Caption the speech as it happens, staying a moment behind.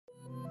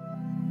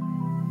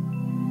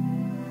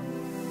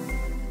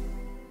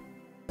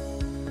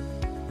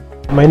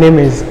My name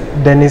is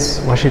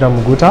Dennis Wachira.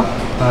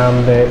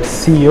 I'm the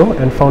CEO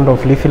and founder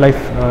of Leafy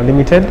Life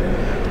Limited.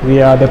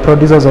 We are the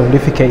producers of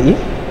Leafy KE.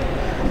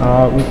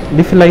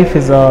 Leafy Life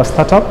is a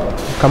startup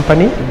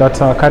company that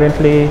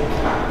currently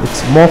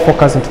it's more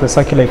focused into the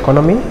circular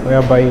economy,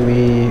 whereby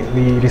we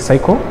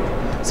recycle.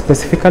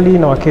 Specifically,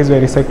 in our case, we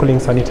are recycling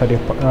sanitary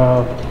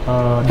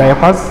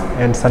diapers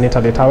and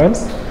sanitary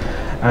towels,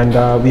 and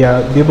we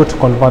are able to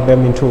convert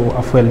them into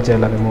a fuel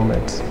gel at the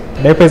moment.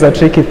 Diaper is a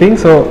tricky thing,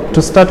 so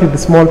to start with the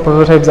small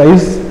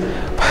prototypes,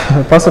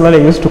 personally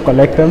I used to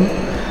collect them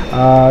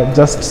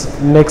just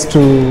next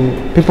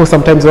to people.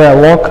 Sometimes where I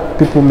walk,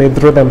 people may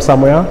throw them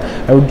somewhere.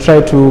 I would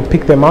try to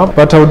pick them up,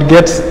 but I would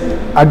get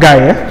a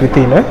guy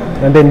within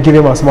and then give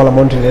him a small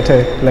amount in it,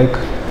 like,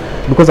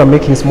 because I'm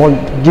making small,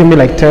 give me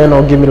like 10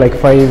 or give me like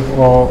 5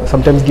 or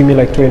sometimes give me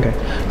like 20.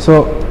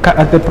 So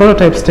at the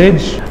prototype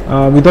stage,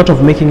 we thought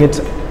of making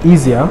it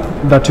easier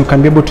that you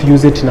can be able to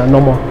use it in a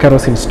normal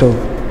kerosene stove.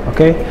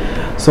 Okay,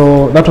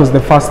 so that was the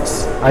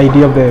first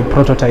idea of the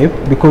prototype,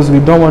 because we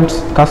don't want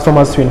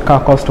customers to incur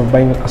cost of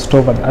buying a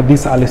stove at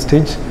this early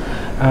stage,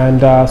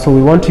 and so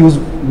we want to use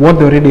what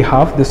they already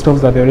have, the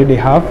stoves that they already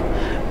have.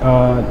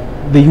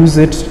 They use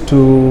it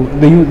to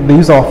they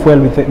use our fuel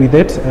with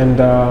it, and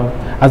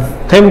as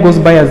time goes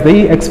by, as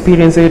they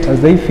experience it,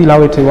 as they feel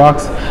how it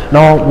works,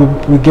 now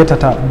we get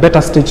at a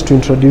better stage to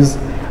introduce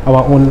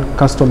our own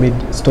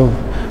custom-made stove.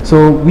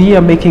 So we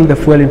are making the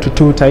fuel into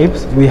two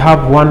types. We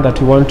have one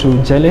that we want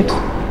to gel it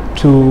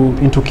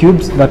into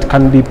cubes that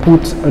can be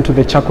put into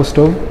the charcoal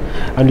stove,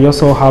 and we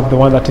also have the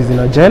one that is in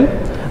a gel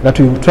that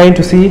we're trying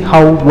to see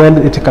how well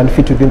it can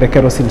fit within the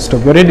kerosene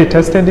stove. We already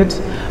tested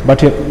it,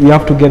 but we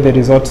have to get the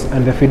results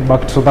and the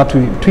feedback so that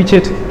we tweak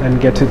it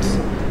and get it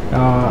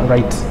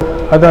right.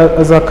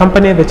 As a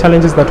company, the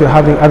challenges that we're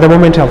having at the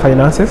moment are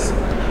finances,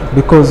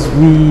 because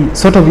we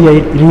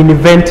are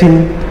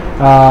reinventing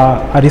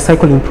a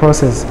recycling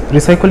process.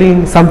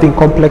 Recycling something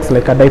complex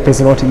like a diaper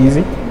is not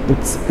easy.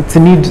 It's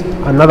need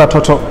another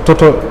total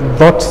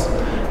thought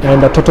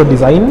and a total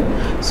design.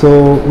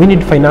 So we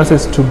need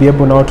finances to be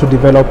able now to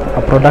develop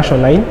a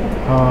production line.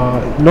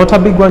 Not a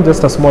big one,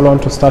 just a small one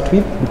to start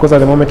with, because at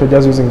the moment we're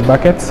just using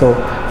buckets. So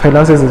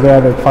finances is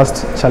where the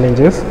first challenge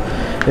is.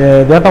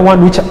 The other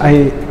one, which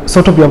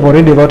we have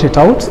already thought it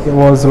out, it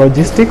was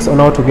logistics on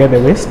how to get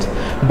the waste.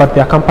 But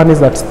there are companies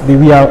that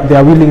they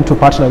are willing to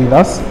partner with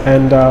us,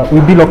 and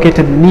will be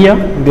located near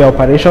their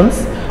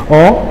operations,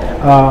 or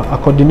a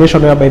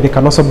coordination whereby they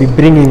can also be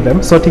bringing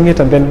them, sorting it,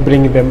 and then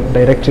bringing them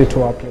directly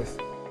to our place.